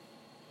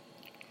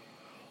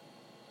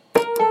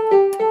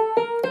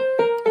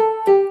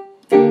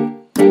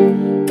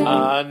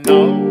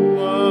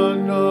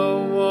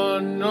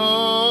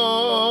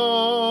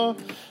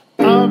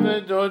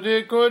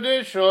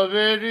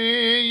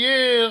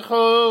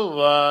Shovericho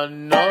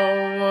Vano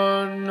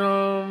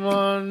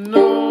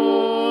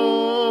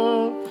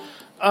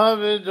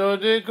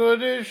Avedode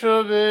Kodesh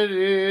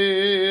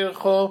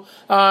Shovericho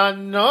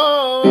Ano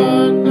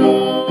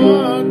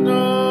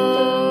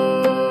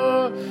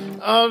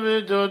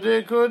Avedode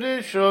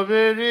Kodesh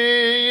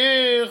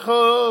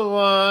Shovericho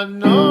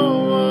Ano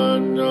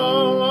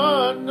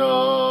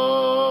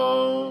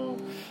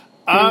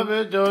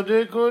Avedode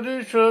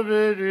Kodesh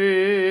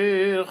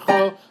Shovericho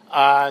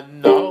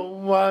Ano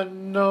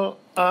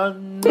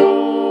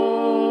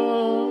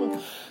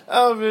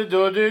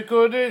Avedode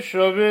Kodesh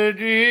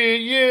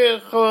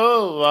Shovericho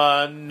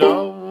Ano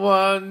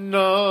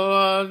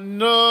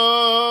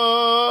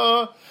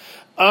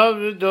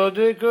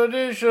Avedode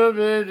Kodesh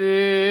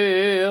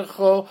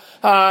Shovericho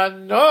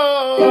Ano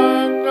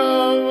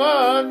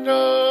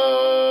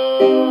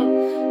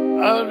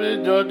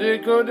Avedode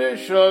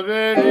Kodesh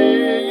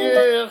Shovericho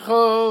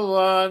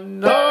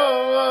Ano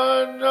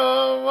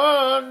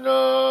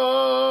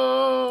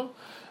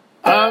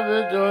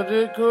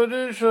Avedode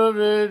Kodesh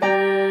Shovericho